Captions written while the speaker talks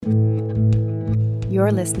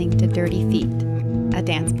You're listening to Dirty Feet, a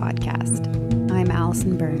dance podcast. I'm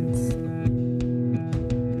Allison Burns.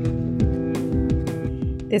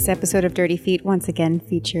 This episode of Dirty Feet once again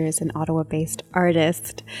features an Ottawa-based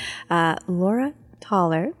artist, Laura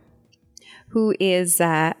Toller, who is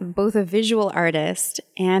both a visual artist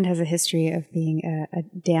and has a history of being a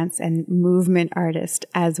dance and movement artist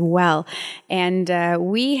as well. And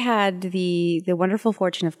we had the wonderful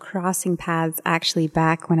fortune of crossing paths actually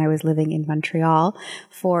back when I was living in Montreal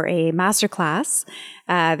for a masterclass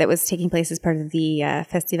that was taking place as part of the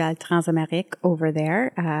Festival Transamérique over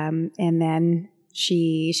there. And then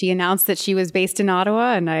she announced that she was based in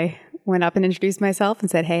Ottawa, and I went up and introduced myself and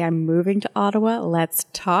said, hey, I'm moving to Ottawa. Let's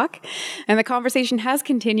talk. And the conversation has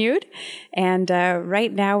continued. And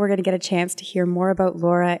right now we're going to get a chance to hear more about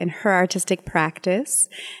Laura and her artistic practice.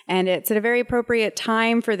 And it's at a very appropriate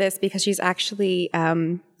time for this because she's actually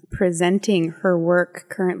presenting her work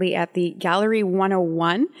currently at the Gallery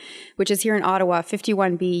 101, which is here in Ottawa,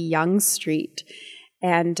 51B Yonge Street.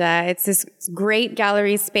 And it's this great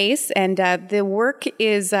gallery space. And the work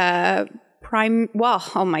is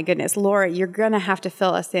oh my goodness, Laura, you're going to have to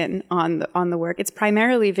fill us in on the work. It's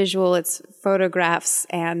primarily visual. It's photographs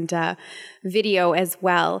and video as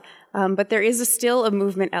well. But there is still a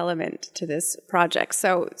movement element to this project.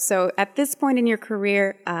 So at this point in your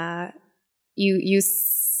career, you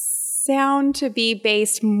sound to be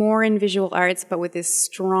based more in visual arts, but with this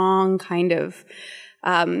strong kind of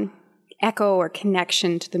echo or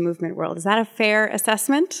connection to the movement world. Is that a fair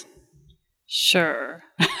assessment? Sure.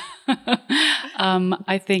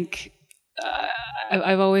 I think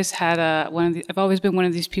I've always had I've always been one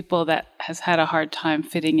of these people that has had a hard time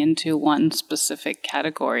fitting into one specific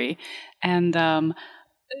category, and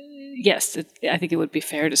yes, I think it would be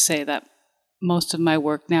fair to say that most of my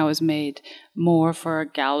work now is made more for a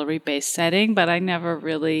gallery-based setting. But I never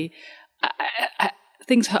really.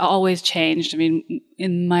 Things have always changed. I mean,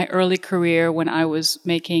 in my early career, when I was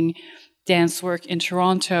making dance work in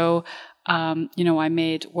Toronto. I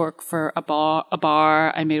made work for a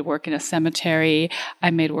bar, I made work in a cemetery,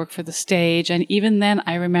 I made work for the stage. And even then,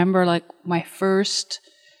 I remember like my first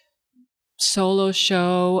solo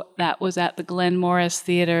show that was at the Glen Morris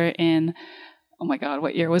Theatre in, oh my God,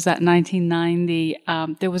 what year was that? 1990.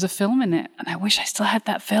 There was a film in it, and I wish I still had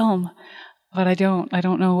that film. But I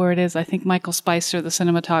don't know where it is. I think Michael Spicer, the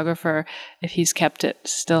cinematographer, if he's kept it,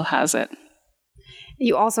 still has it.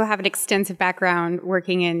 You also have an extensive background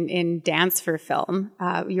working in dance for film,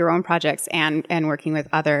 your own projects, and working with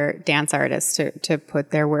other dance artists to put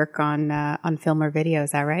their work on film or video. Is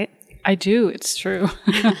that right? I do. It's true.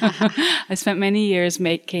 I spent many years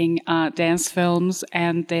making dance films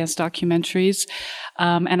and dance documentaries,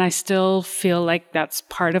 and I still feel like that's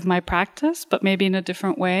part of my practice, but maybe in a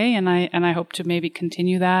different way. And I hope to maybe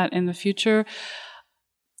continue that in the future.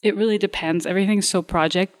 It really depends. Everything's so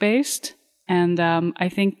project based. And I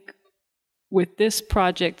think with this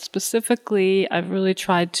project specifically, I've really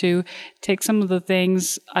tried to take some of the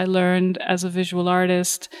things I learned as a visual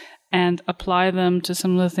artist and apply them to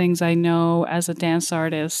some of the things I know as a dance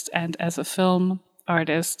artist and as a film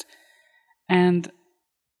artist, and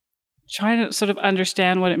try to sort of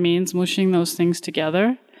understand what it means mushing those things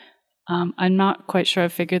together. I'm not quite sure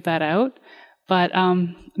I've figured that out, but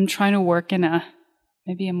I'm trying to work in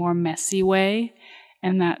maybe a more messy way,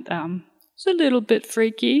 and that it's a little bit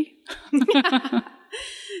freaky.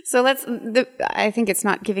 So I think it's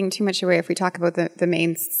not giving too much away if we talk about the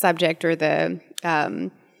main subject or the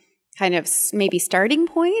kind of maybe starting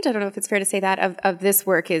point. I don't know if it's fair to say that of this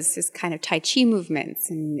work is kind of Tai Chi movements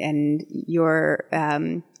and your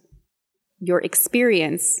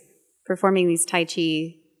experience performing these Tai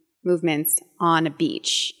Chi movements on a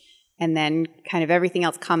beach, and then kind of everything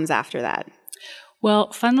else comes after that.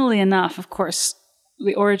 Well, funnily enough, of course,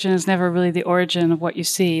 the origin is never really the origin of what you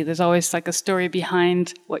see. There's always like a story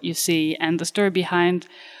behind what you see. And the story behind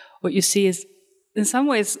what you see is in some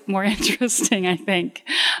ways more interesting, I think.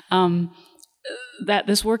 That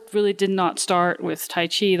this work really did not start with Tai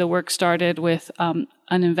Chi. The work started with an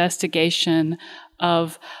investigation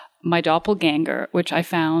of my doppelganger, which I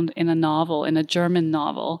found in a German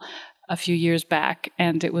novel a few years back.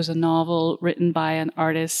 And it was a novel written by an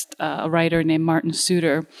artist, a writer named Martin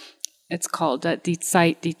Suter. It's called Die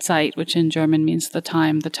Zeit, which in German means the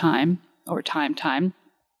time, or time.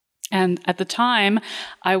 And at the time,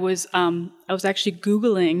 I was actually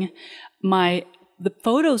Googling the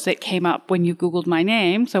photos that came up when you Googled my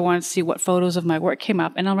name. So I wanted to see what photos of my work came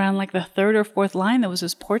up. And around like the third or fourth line, there was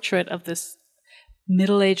this portrait of this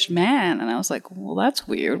middle-aged man. And I was like, well, that's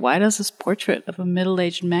weird. Why does this portrait of a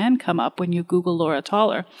middle-aged man come up when you Google Laura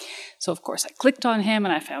Toller? So, of course, I clicked on him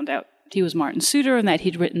and I found out he was Martin Suter and that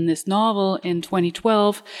he'd written this novel in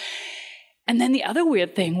 2012. And then the other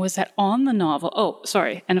weird thing was that on the novel,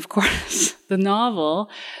 and of course, the novel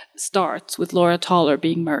starts with Laura Toller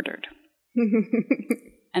being murdered.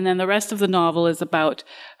 And then the rest of the novel is about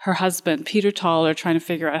her husband, Peter Toller, trying to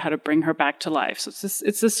figure out how to bring her back to life. So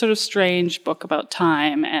it's this sort of strange book about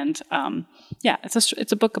time. And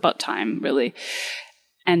it's a book about time, really,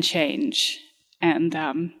 and change. And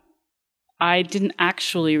I didn't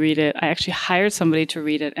actually read it. I actually hired somebody to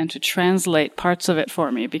read it and to translate parts of it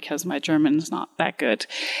for me because my German is not that good.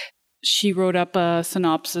 She wrote up a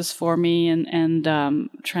synopsis for me and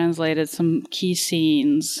translated some key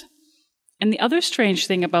scenes. And the other strange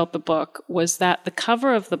thing about the book was that the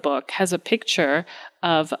cover of the book has a picture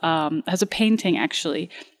of, has a painting actually,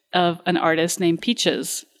 of an artist named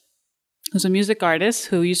Peaches, who's a music artist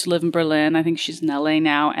who used to live in Berlin. I think she's in LA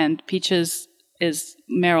now. And Peaches is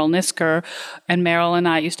Meryl Nisker. And Meryl and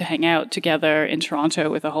I used to hang out together in Toronto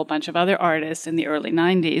with a whole bunch of other artists in the early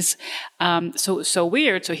 90s. So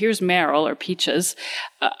weird. So here's Meryl, or Peaches,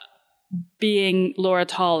 being Laura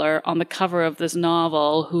Toller on the cover of this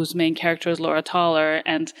novel, whose main character is Laura Toller.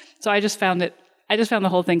 And so I just found the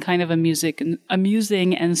whole thing kind of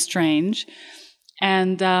amusing and strange.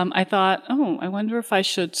 And I thought, I wonder if I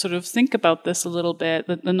should sort of think about this a little bit.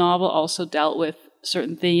 The novel also dealt with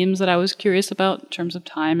certain themes that I was curious about in terms of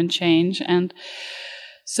time and change. And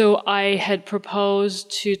so I had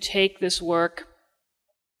proposed to take this work,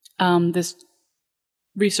 this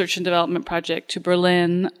research and development project, to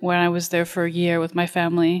Berlin when I was there for a year with my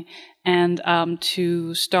family, and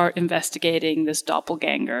to start investigating this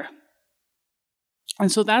doppelganger.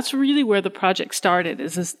 And so that's really where the project started,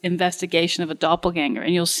 is this investigation of a doppelganger.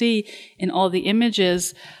 And you'll see in all the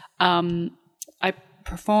images, I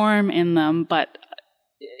perform in them, but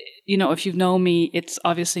if you know me, it's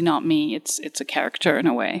obviously not me. It's a character in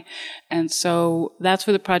a way. And so that's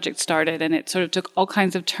where the project started, and it sort of took all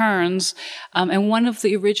kinds of turns. And one of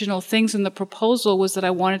the original things in the proposal was that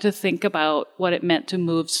I wanted to think about what it meant to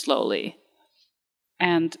move slowly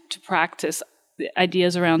and to practice the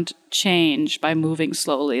ideas around change by moving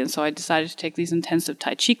slowly. And so I decided to take these intensive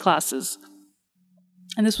Tai Chi classes.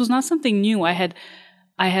 And this was not something new. I had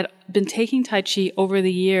been taking Tai Chi over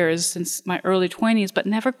the years since my early 20s, but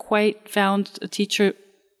never quite found a teacher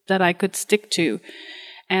that I could stick to.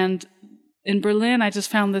 And in Berlin, I just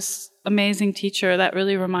found this amazing teacher that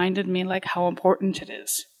really reminded me like how important it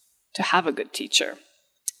is to have a good teacher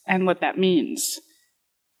and what that means.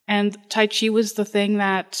 And Tai Chi was the thing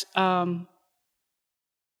that kind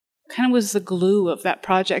of was the glue of that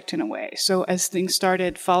project in a way. So as things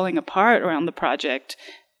started falling apart around the project,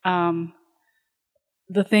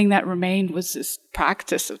 the thing that remained was this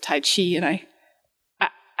practice of Tai Chi. And I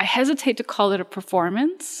hesitate to call it a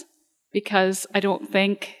performance because I don't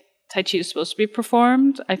think Tai Chi is supposed to be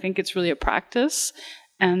performed. I think it's really a practice.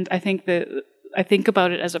 And I think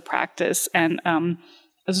about it as a practice. And I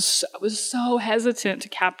was so hesitant to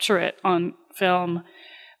capture it on film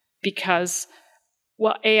because,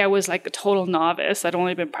 well, I was like a total novice. I'd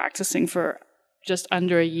only been practicing for just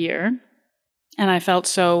under a year. And I felt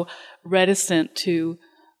so reticent to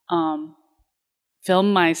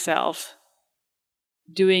film myself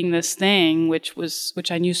doing this thing, which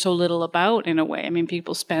I knew so little about in a way. I mean,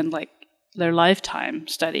 people spend like their lifetime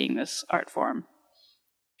studying this art form.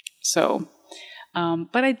 So,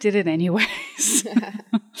 but I did it anyways.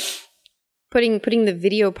 Putting the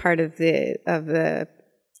video part of the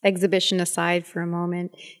exhibition aside for a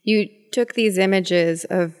moment, you took these images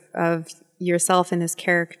of yourself and this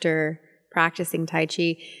character practicing Tai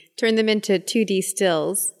Chi, turned them into 2D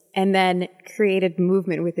stills, and then created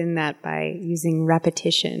movement within that by using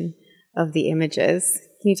repetition of the images.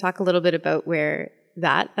 Can you talk a little bit about where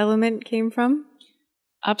that element came from?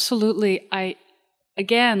 Absolutely.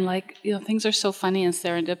 Things are so funny and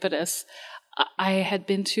serendipitous. I had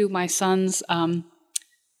been to my son's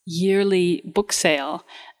yearly book sale,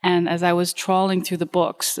 and as I was trawling through the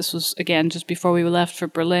books, this was, again, just before we left for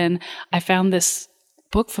Berlin, I found this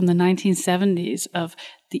book from the 1970s of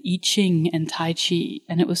the I Ching and Tai Chi.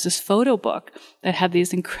 And it was this photo book that had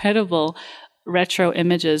these incredible retro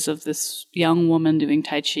images of this young woman doing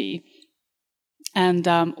Tai Chi. And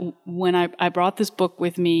when I brought this book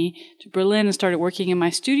with me to Berlin and started working in my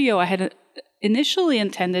studio, I had initially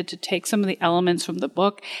intended to take some of the elements from the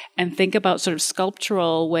book and think about sort of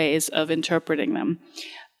sculptural ways of interpreting them.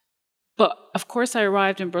 But of course I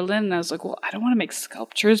arrived in Berlin and I was like, well, I don't want to make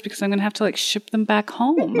sculptures because I'm going to have to like ship them back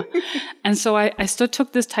home. And so I still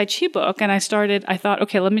took this Tai Chi book and I thought,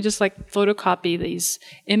 okay, let me just like photocopy these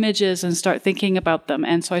images and start thinking about them.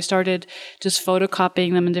 And so I started just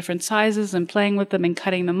photocopying them in different sizes and playing with them and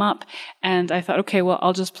cutting them up. And I thought, okay, well,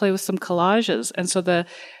 I'll just play with some collages. And so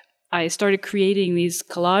I started creating these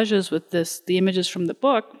collages with the images from the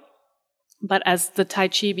book. But as the Tai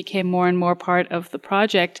Chi became more and more part of the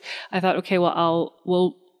project, I thought, okay, well,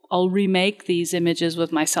 I'll remake these images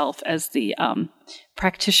with myself as the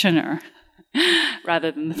practitioner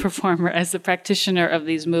rather than the performer, as the practitioner of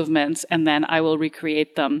these movements, and then I will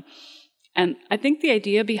recreate them. And I think the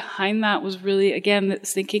idea behind that was really, again,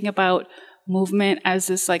 thinking about movement as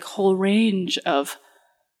this like whole range of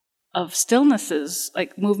stillnesses.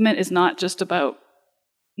 Like movement is not just about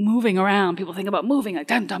moving around. People think about moving, like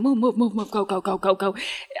dun, dun, move, go.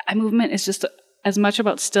 Movement is just as much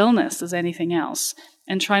about stillness as anything else.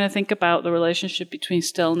 And trying to think about the relationship between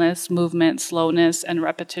stillness, movement, slowness, and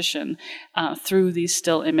repetition through these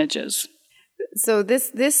still images. So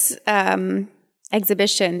this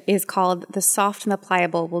exhibition is called "The Soft and the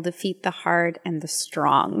Pliable Will Defeat the Hard and the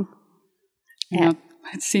Strong." Yeah,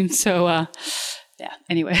 it seems so.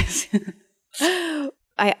 Anyways.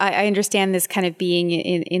 I understand this kind of being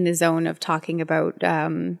in the zone of talking about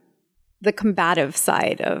the combative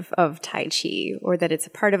side of Tai Chi, or that it's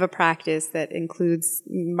a part of a practice that includes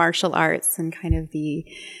martial arts and kind of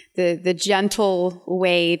the gentle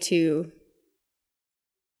way to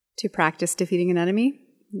practice defeating an enemy.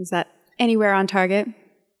 Is that anywhere on target?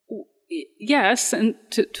 Yes, and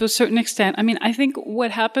to a certain extent. I mean, I think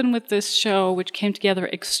what happened with this show, which came together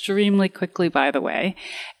extremely quickly, by the way,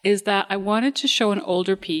 is that I wanted to show an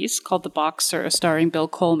older piece called The Boxer, starring Bill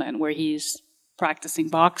Coleman, where he's practicing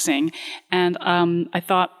boxing. And I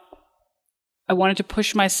thought I wanted to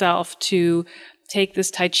push myself to take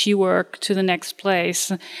this Tai Chi work to the next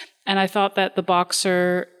place. And I thought that The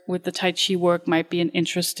Boxer with the Tai Chi work might be an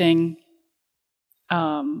interesting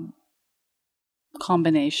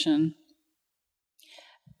combination.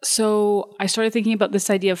 So I started thinking about this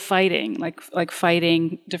idea of fighting, like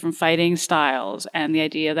fighting, different fighting styles, and the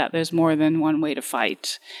idea that there's more than one way to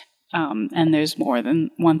fight, and there's more than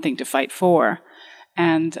one thing to fight for.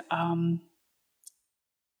 And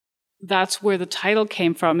that's where the title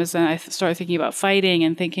came from, is then I started thinking about fighting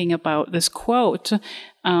and thinking about this quote,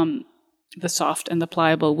 "The soft and the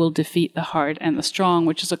pliable will defeat the hard and the strong,"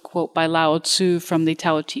 which is a quote by Lao Tzu from the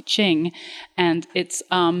Tao Te Ching. And it's...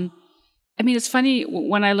 I mean, it's funny,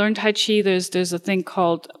 when I learned Tai Chi, there's a thing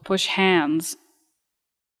called push hands.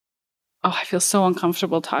 Oh, I feel so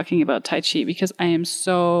uncomfortable talking about Tai Chi because I'm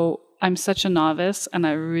such a novice and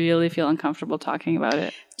I really feel uncomfortable talking about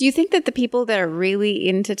it. Do you think that the people that are really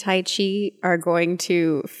into Tai Chi are going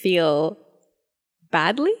to feel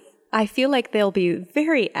badly? I feel like they'll be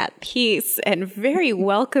very at peace and very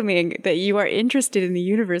welcoming that you are interested in the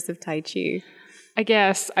universe of Tai Chi.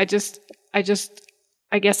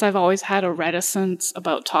 I guess I've always had a reticence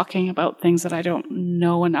about talking about things that I don't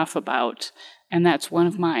know enough about. And that's one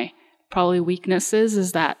of my probably weaknesses,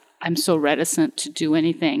 is that I'm so reticent to do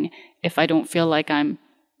anything if I don't feel like I'm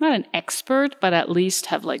not an expert, but at least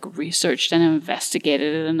have like researched and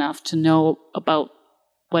investigated it enough to know about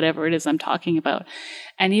whatever it is I'm talking about.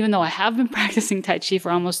 And even though I have been practicing Tai Chi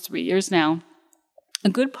for almost 3 years now, a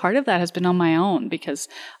good part of that has been on my own because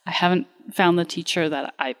I haven't found the teacher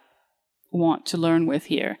that I want to learn with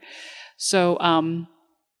here. So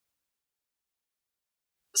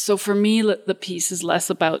for me, the piece is less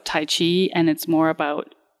about Tai Chi and it's more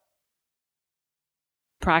about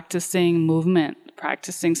practicing movement,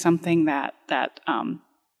 practicing something that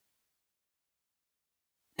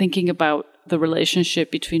thinking about the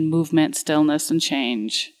relationship between movement, stillness, and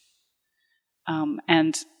change.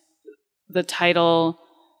 And the title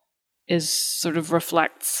is sort of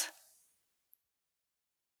reflects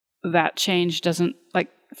that change doesn't,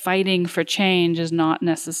 like, fighting for change is not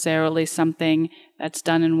necessarily something that's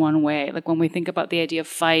done in one way. Like when we think about the idea of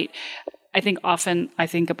fight, I think often I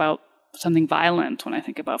think about something violent when I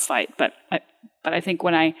think about fight. But I think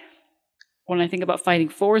when I think about fighting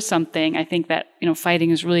for something, I think that,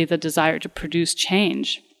 fighting is really the desire to produce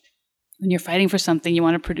change. When you're fighting for something, you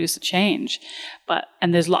want to produce a change.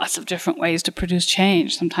 And there's lots of different ways to produce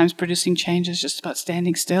change. Sometimes producing change is just about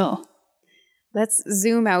standing still. Let's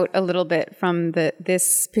zoom out a little bit from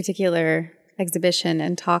this particular exhibition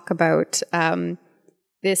and talk about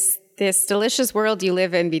this delicious world you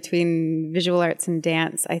live in between visual arts and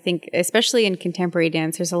dance. I think, especially in contemporary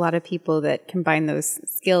dance, there's a lot of people that combine those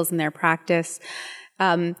skills in their practice.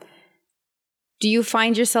 Do you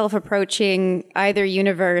find yourself approaching either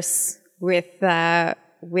universe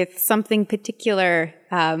with something particular.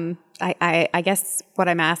 I guess what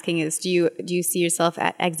I'm asking is, do you see yourself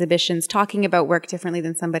at exhibitions talking about work differently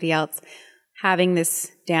than somebody else, having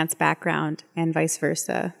this dance background, and vice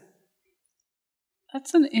versa?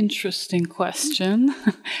 That's an interesting question.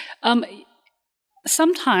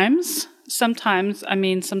 Sometimes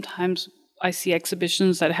I see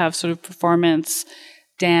exhibitions that have sort of performance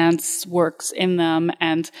dance works in them,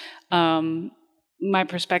 and my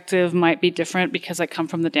perspective might be different because I come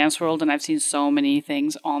from the dance world and I've seen so many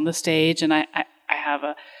things on the stage, and I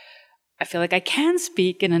feel like I can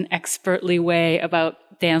speak in an expertly way about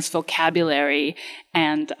dance vocabulary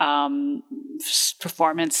and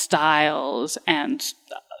performance styles and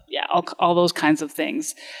all those kinds of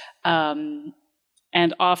things.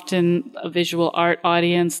 And often a visual art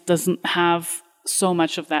audience doesn't have so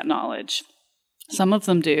much of that knowledge. Some of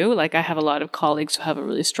them do. Like, I have a lot of colleagues who have a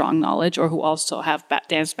really strong knowledge or who also have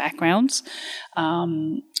dance backgrounds.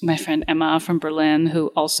 My friend Emma from Berlin, who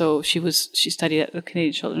also, she studied at the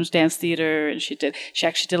Canadian Children's Dance Theatre, and she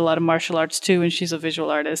actually did a lot of martial arts too, and she's a visual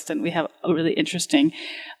artist, and we have a really interesting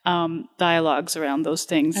dialogues around those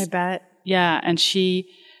things. I bet. Yeah, and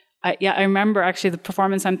I remember actually the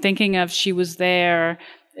performance I'm thinking of. She was there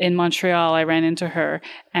in Montreal. I ran into her,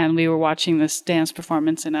 and we were watching this dance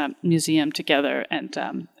performance in a museum together, and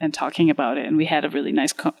talking about it. And we had a really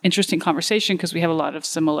nice, interesting conversation because we have a lot of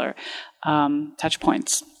similar touch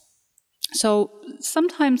points. So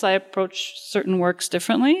sometimes I approach certain works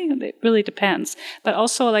differently. It really depends. But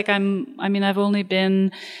also, like, I've only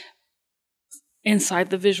been inside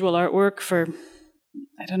the visual artwork for,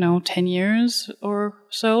 I don't know, 10 years or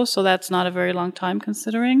so. So that's not a very long time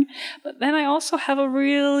considering. But then I also have a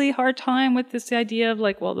really hard time with this idea of,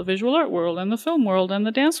 like, well, the visual art world and the film world and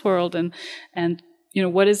the dance world and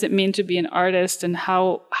what does it mean to be an artist, and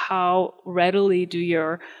how readily do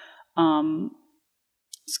your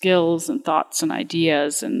skills and thoughts and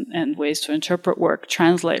ideas and ways to interpret work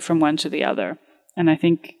translate from one to the other. And I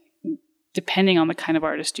think depending on the kind of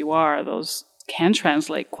artist you are, those can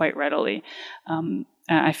translate quite readily.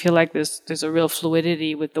 I feel like there's a real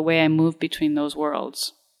fluidity with the way I move between those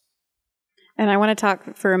worlds. And I want to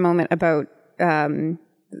talk for a moment about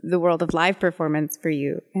the world of live performance for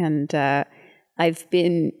you. And I've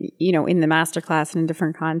been, in the masterclass and in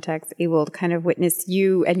different contexts, able to kind of witness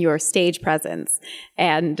you and your stage presence.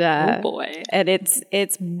 And oh boy! And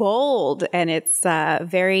it's bold, and it's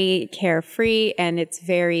very carefree, and it's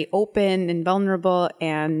very open and vulnerable,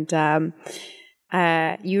 and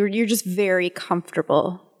you're just very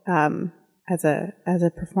comfortable as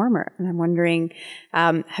a performer. And I'm wondering,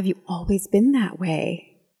 have you always been that way?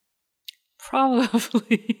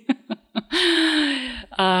 Probably.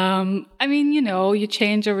 You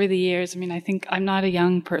change over the years. I think I'm not a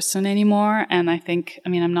young person anymore, and I'm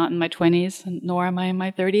not in my 20s, nor am I in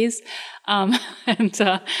my 30s.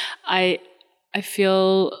 I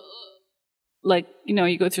feel like,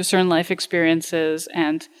 you go through certain life experiences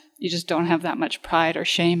and you just don't have that much pride or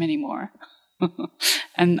shame anymore.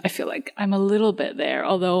 And I feel like I'm a little bit there,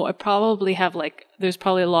 although I probably have, there's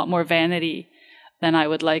probably a lot more vanity than I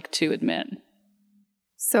would like to admit.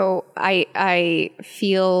 So I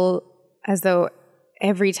feel as though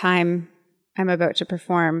every time I'm about to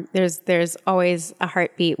perform, there's always a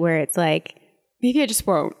heartbeat where it's like, maybe I just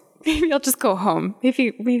won't. Maybe I'll just go home.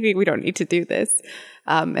 Maybe we don't need to do this.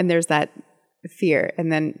 And there's that fear,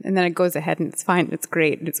 and then it goes ahead, and it's fine. It's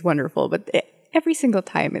great. It's wonderful. But every single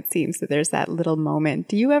time it seems that there's that little moment.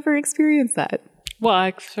 Do you ever experience that? Well,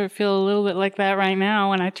 I sort of feel a little bit like that right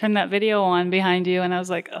now when I turned that video on behind you, and I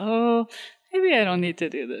was like, oh, maybe I don't need to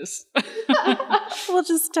do this. We'll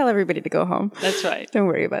just tell everybody to go home. That's right. Don't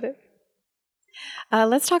worry about it.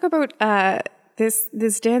 Let's talk about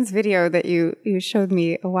this dance video that you showed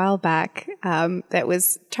me a while back that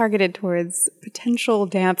was targeted towards potential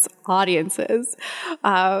dance audiences.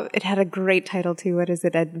 It had a great title too. What is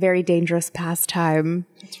it? A Very Dangerous Pastime.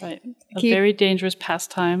 That's right. Very Dangerous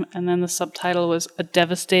Pastime. And then the subtitle was A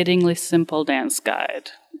Devastatingly Simple Dance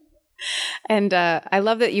Guide. And I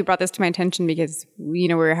love that you brought this to my attention because,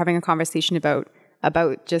 we were having a conversation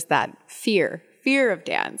about just that fear of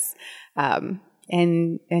dance.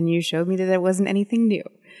 And you showed me that there wasn't anything new.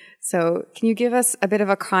 So can you give us a bit of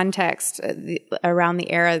a context around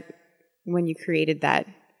the era when you created that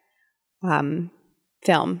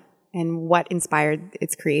film and what inspired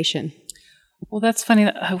its creation? Well, that's funny.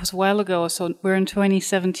 That was a while ago. So we're in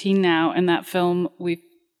 2017 now, and that film, we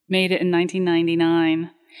made it in 1999.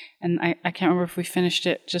 And I can't remember if we finished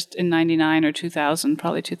it just in 99 or 2000,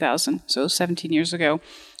 probably 2000. So 17 years ago.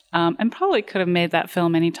 And probably could have made that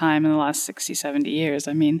film any time in the last 60, 70 years.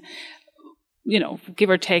 give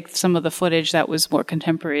or take some of the footage that was more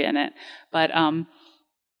contemporary in it. But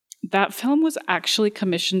that film was actually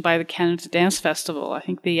commissioned by the Canada Dance Festival. I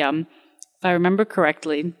think if I remember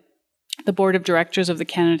correctly, the board of directors of the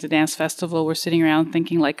Canada Dance Festival were sitting around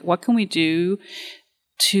thinking, like, what can we do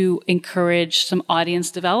to encourage some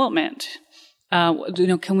audience development?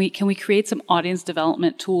 Can we create some audience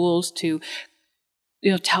development tools to,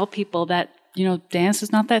 tell people that, dance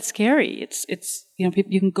is not that scary. It's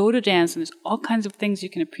you can go to dance and there's all kinds of things you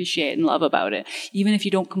can appreciate and love about it, even if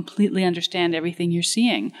you don't completely understand everything you're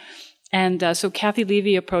seeing. And so Kathy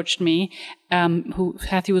Levy approached me,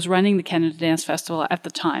 Kathy was running the Canada Dance Festival at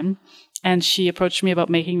the time, and she approached me about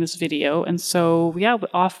making this video. And so,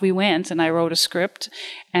 off we went, and I wrote a script.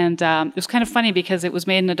 And it was kind of funny because it was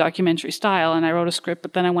made in a documentary style, and I wrote a script,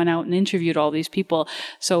 but then I went out and interviewed all these people.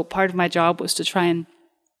 So part of my job was to try and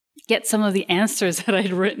get some of the answers that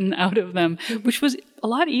I'd written out of them, which was a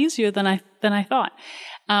lot easier than I thought.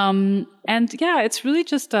 It's really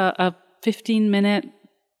just a 15-minute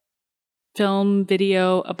film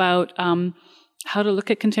video about how to look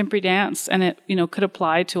at contemporary dance, and it could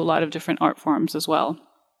apply to a lot of different art forms as well.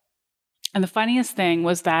 And the funniest thing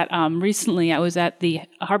was that recently I was at the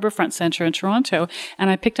Harbourfront Centre in Toronto, and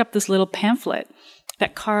I picked up this little pamphlet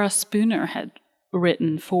that Cara Spooner had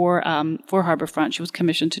written for Harbourfront. She was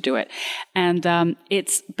commissioned to do it. And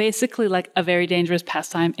it's basically like a very dangerous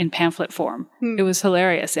pastime in pamphlet form. It was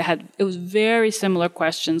hilarious. It was very similar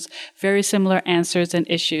questions, very similar answers and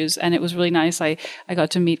issues. And it was really nice. I got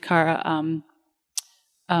to meet Cara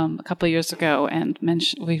a couple of years ago, and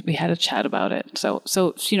we had a chat about it.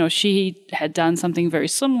 So she had done something very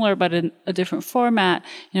similar, but in a different format,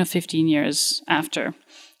 15 years after,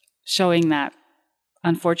 showing that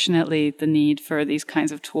unfortunately the need for these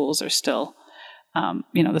kinds of tools are still,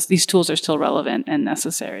 these tools are still relevant and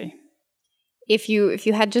necessary. If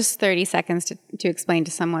you had just 30 seconds to explain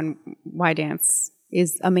to someone why dance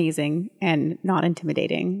is amazing and not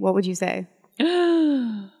intimidating, what would you say?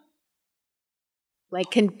 Like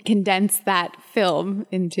condense that film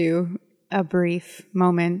into a brief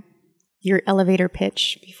moment. Your elevator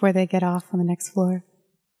pitch before they get off on the next floor.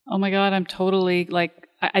 Oh my God, I'm totally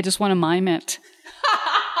I just want to mime it.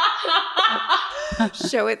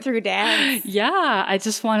 Show it through dance. Yeah, I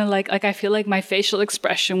just want to I feel like my facial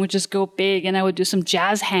expression would just go big, and I would do some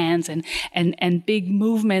jazz hands and big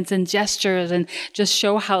movements and gestures, and just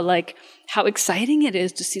show how exciting it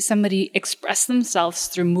is to see somebody express themselves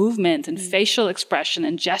through movement and facial expression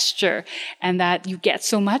and gesture, and that you get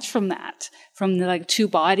so much from that, from the two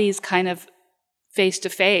bodies kind of face to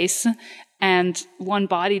face, and one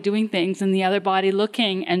body doing things and the other body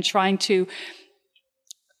looking and trying to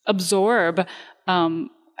absorb.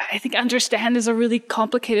 I think understand is a really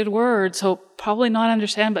complicated word, so probably not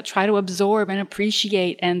understand, but try to absorb and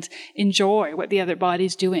appreciate and enjoy what the other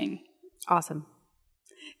body's doing. Awesome.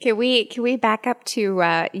 Can we back up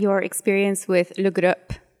to your experience with Le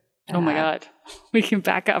Groupe? Oh my God. We can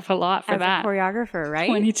back up a lot for that. As a choreographer, right?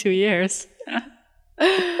 22 years.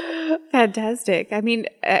 Fantastic. I mean,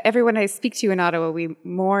 everyone I speak to in Ottawa, we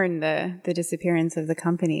mourn the disappearance of the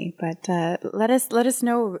company. But let us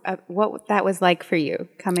know what that was like for you,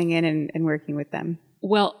 coming in and working with them.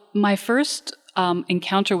 Well, my first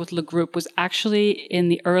encounter with Le Groupe was actually in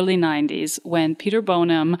the early 90s when Peter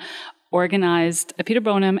Bonham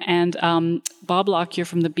and Bob Lockyer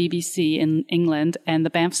from the BBC in England and the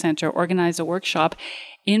Banff Centre organized a workshop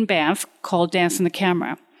in Banff called Dance in the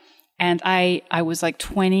Camera. And I was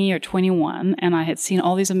 20 or 21, and I had seen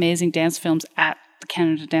all these amazing dance films at the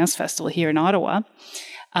Canada Dance Festival here in Ottawa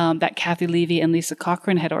that Kathy Levy and Lisa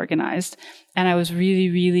Cochrane had organized. And I was really,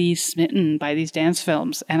 really smitten by these dance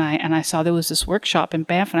films. And I saw there was this workshop in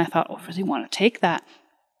Banff, and I thought, I really want to take that.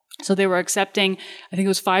 So they were accepting, I think it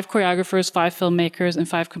was 5 choreographers, 5 filmmakers, and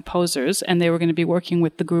 5 composers, and they were going to be working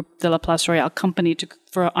with the group de la Place Royale Company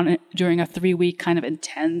during a 3-week kind of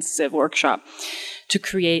intensive workshop to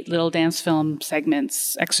create little dance film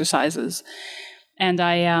segments, exercises. And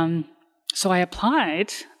I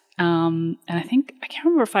applied, and I can't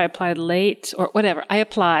remember if I applied late or whatever. I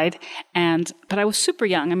applied, but I was super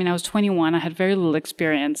young. I mean, I was 21. I had very little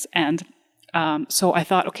experience, and so I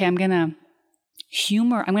thought, okay, I'm going to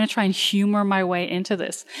try and humor my way into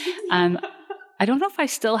this. And I don't know if I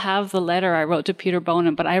still have the letter I wrote to Peter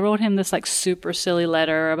Bonham, but I wrote him this super silly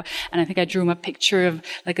letter. And I think I drew him a picture of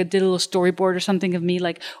I did a little storyboard or something of me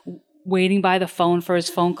waiting by the phone for his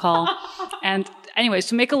phone call. And anyways,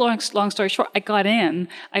 to make a long story short, I got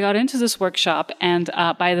into this workshop and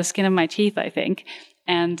by the skin of my teeth, I think.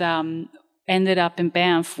 And ended up in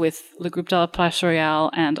Banff with Le Groupe de la Place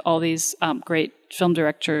Royale and all these great film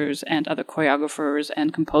directors and other choreographers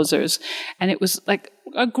and composers. And it was like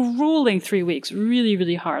a grueling 3 weeks, really,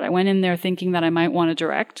 really hard. I went in there thinking that I might want to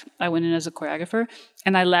direct. I went in as a choreographer,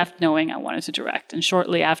 and I left knowing I wanted to direct. And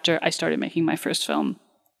shortly after, I started making my first film,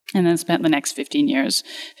 and then spent the next 15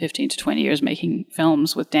 to 20 years making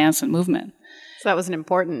films with dance and movement. So that was an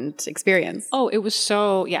important experience. Oh, it was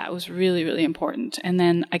really, really important. And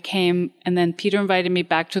then I came, and then Peter invited me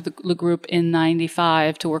back to the group in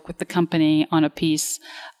 95 to work with the company on a piece,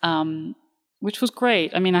 which was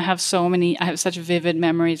great. I mean, I have such vivid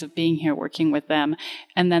memories of being here working with them.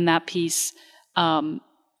 And then that piece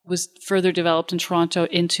was further developed in Toronto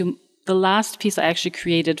into the last piece I actually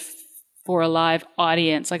created for a live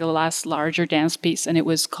audience, like a last larger dance piece, and it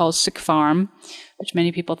was called Sick Farm, which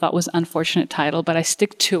many people thought was an unfortunate title, but I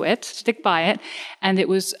stick by it. And it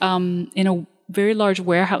was in a very large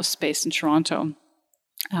warehouse space in Toronto.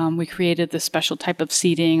 We created this special type of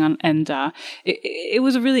seating, and it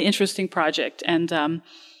was a really interesting project. And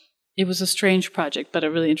it was a strange project, but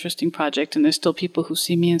a really interesting project. And there's still people who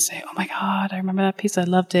see me and say, "Oh my God, I remember that piece. I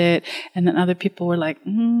loved it." And then other people were like,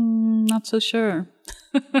 "Not so sure."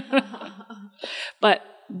 But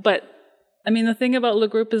I mean, the thing about Le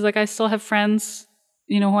Groupe is, like, I still have friends,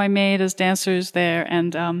 who I made as dancers there,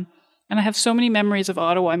 and I have so many memories of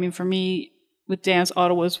Ottawa. I mean, for me, with dance,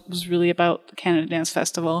 Ottawa was really about the Canada Dance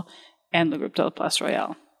Festival and Le Groupe de la Place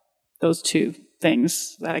Royale. Those two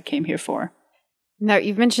things that I came here for. Now,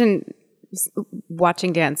 you've mentioned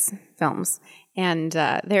watching dance films, and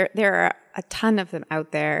there are a ton of them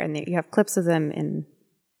out there, and you have clips of them in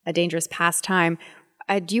A Dangerous Pastime.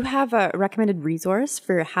 Do you have a recommended resource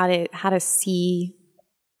for how to see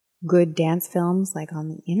good dance films, like on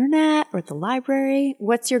the internet or at the library?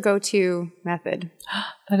 What's your go-to method?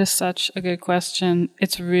 That is such a good question.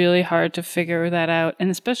 It's really hard to figure that out.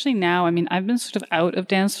 And especially now, I mean, I've been sort of out of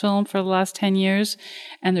dance film for the last 10 years,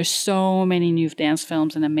 and there's so many new dance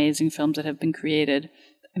films and amazing films that have been created.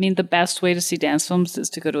 I mean, the best way to see dance films is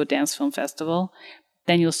to go to a dance film festival.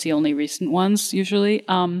 Then you'll see only recent ones, usually.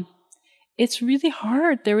 It's really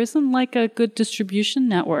hard. There isn't like a good distribution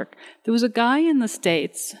network. There was a guy in the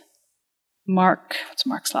States, Mark. What's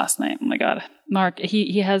Mark's last name? Oh my God, Mark.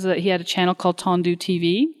 He had a channel called Tendu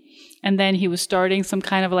TV, and then he was starting some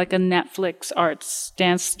kind of like a Netflix arts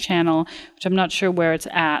dance channel, which I'm not sure where it's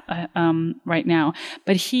at right now.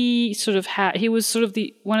 But he was sort of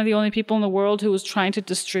one of the only people in the world who was trying to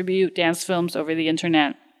distribute dance films over the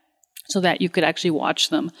internet, so that you could actually watch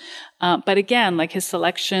them. But again, like, his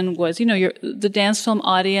selection was, the dance film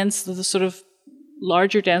audience, the sort of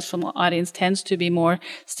larger dance film audience tends to be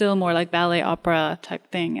still more like ballet opera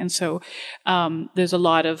type thing. And so there's a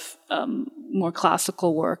lot of more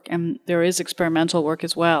classical work, and there is experimental work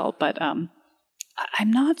as well. But I'm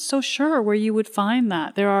not so sure where you would find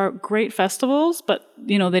that. There are great festivals, but,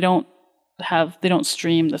 they don't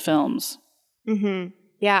stream the films. Mm-hmm.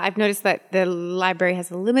 Yeah, I've noticed that the library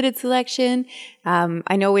has a limited selection.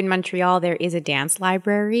 I know in Montreal there is a dance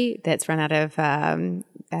library that's run out of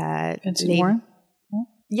Vincent Warren?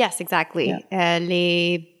 Yes, exactly. Yeah.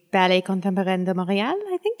 Les Ballets Contemporains de Montréal,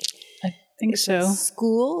 I think. I think it's so. A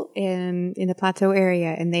school in the Plateau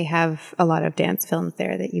area, and they have a lot of dance films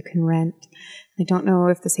there that you can rent. I don't know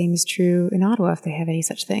if the same is true in Ottawa, if they have any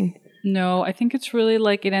such thing. No, I think it's really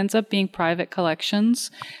like it ends up being private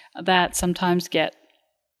collections that sometimes get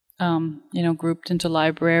grouped into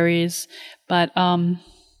libraries. But I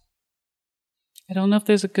don't know if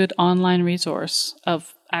there's a good online resource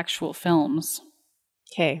of actual films.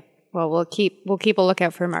 Okay. Well, we'll keep a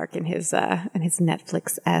lookout for Mark and his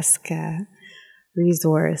Netflix-esque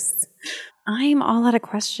resource. I'm all out of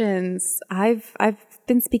questions. I've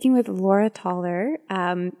been speaking with Laura Toller,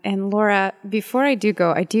 and Laura, before I do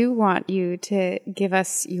go, I do want you to give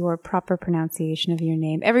us your proper pronunciation of your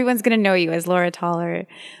name. Everyone's going to know you as Laura Toller,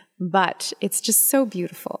 but it's just so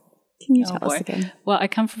beautiful. Can you tell us again? Well, I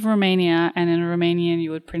come from Romania, and in Romanian,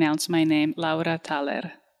 you would pronounce my name Laura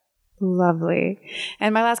Toller. Lovely.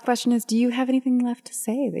 And my last question is, do you have anything left to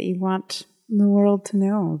say that you want the world to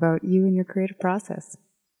know about you and your creative process?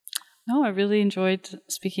 No, I really enjoyed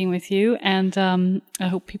speaking with you, and I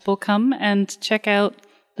hope people come and check out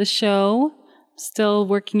the show. Still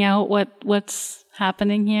working out what's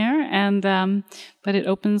happening here, and but it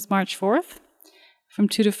opens March 4th from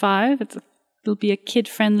 2 to 5. It'll be a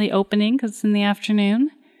kid-friendly opening because it's in the afternoon.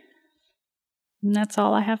 And that's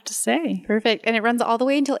all I have to say. Perfect. And it runs all the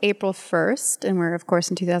way until April 1st, and we're, of course,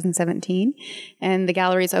 in 2017. And the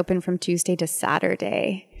gallery is open from Tuesday to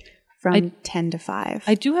Saturday from 10 to 5.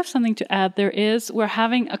 I do have something to add. We're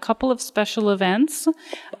having a couple of special events.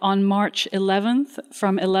 On March 11th,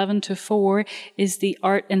 from 11 to 4, is the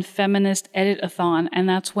Art and Feminist Edit-a-thon. And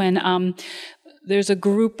that's when there's a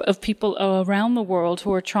group of people around the world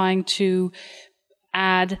who are trying to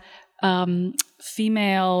add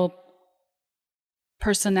female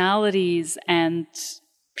personalities and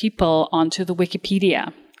people onto the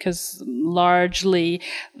Wikipedia, because largely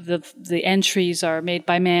the entries are made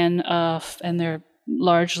by men and they're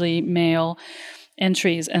largely male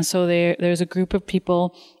entries. And so there's a group of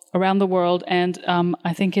people around the world, and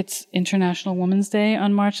I think it's International Women's Day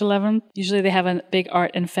on March 11th. Usually they have a big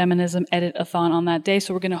art and feminism edit-a-thon on that day,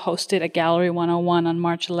 so we're going to host it at Gallery 101 on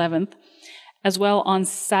March 11th. As well, on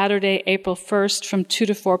Saturday, April 1st, from 2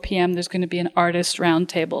 to 4 p.m., there's going to be an artist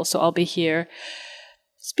roundtable. So I'll be here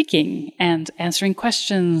speaking and answering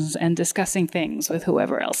questions and discussing things with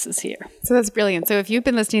whoever else is here. So that's brilliant. So if you've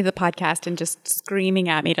been listening to the podcast and just screaming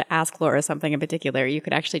at me to ask Laura something in particular, you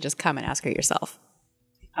could actually just come and ask her yourself.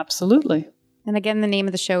 Absolutely. And again, the name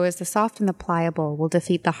of the show is The Soft and the Pliable Will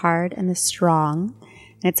Defeat the Hard and the Strong.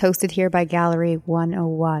 And it's hosted here by Gallery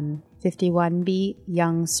 101, 51B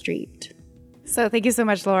Yonge Street. So thank you so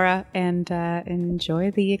much, Laura, and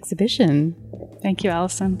enjoy the exhibition. Thank you,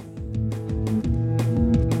 Allison.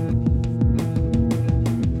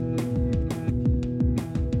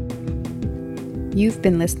 You've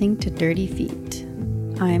been listening to Dirty Feet.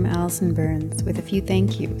 I'm Allison Burns with a few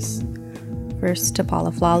thank yous. First to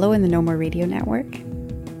Paula Flalo and the No More Radio Network.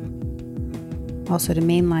 Also to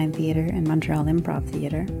Mainline Theatre and Montreal Improv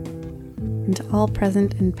Theatre. And to all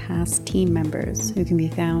present and past team members who can be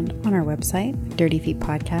found on our website,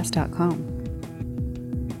 dirtyfeetpodcast.com.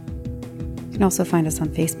 You can also find us on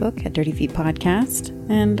Facebook at Dirty Feet Podcast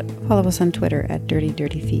and follow us on Twitter at Dirty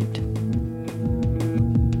Feet.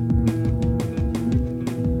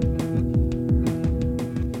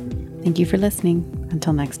 Thank you for listening.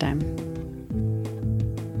 Until next time.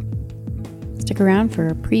 Stick around for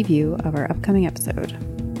a preview of our upcoming episode.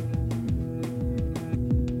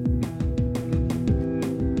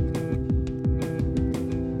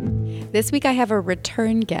 This week I have a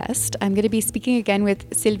return guest. I'm going to be speaking again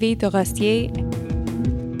with Sylvie de Rossier.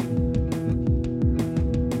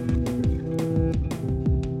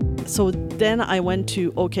 So then I went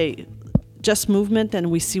to, just movement,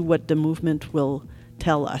 and we see what the movement will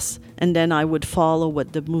tell us. And then I would follow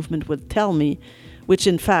what the movement would tell me, which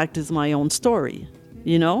in fact is my own story,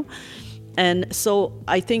 And so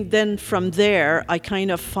I think then from there, I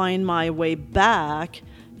kind of find my way back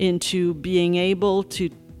into being able to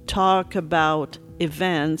talk about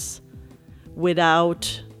events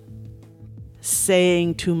without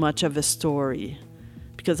saying too much of a story,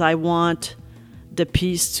 because I want the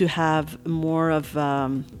piece to have more of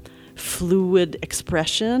fluid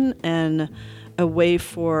expression and a way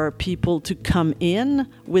for people to come in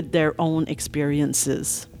with their own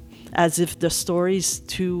experiences. As if the story's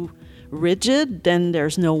too rigid, then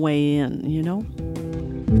there's no way in,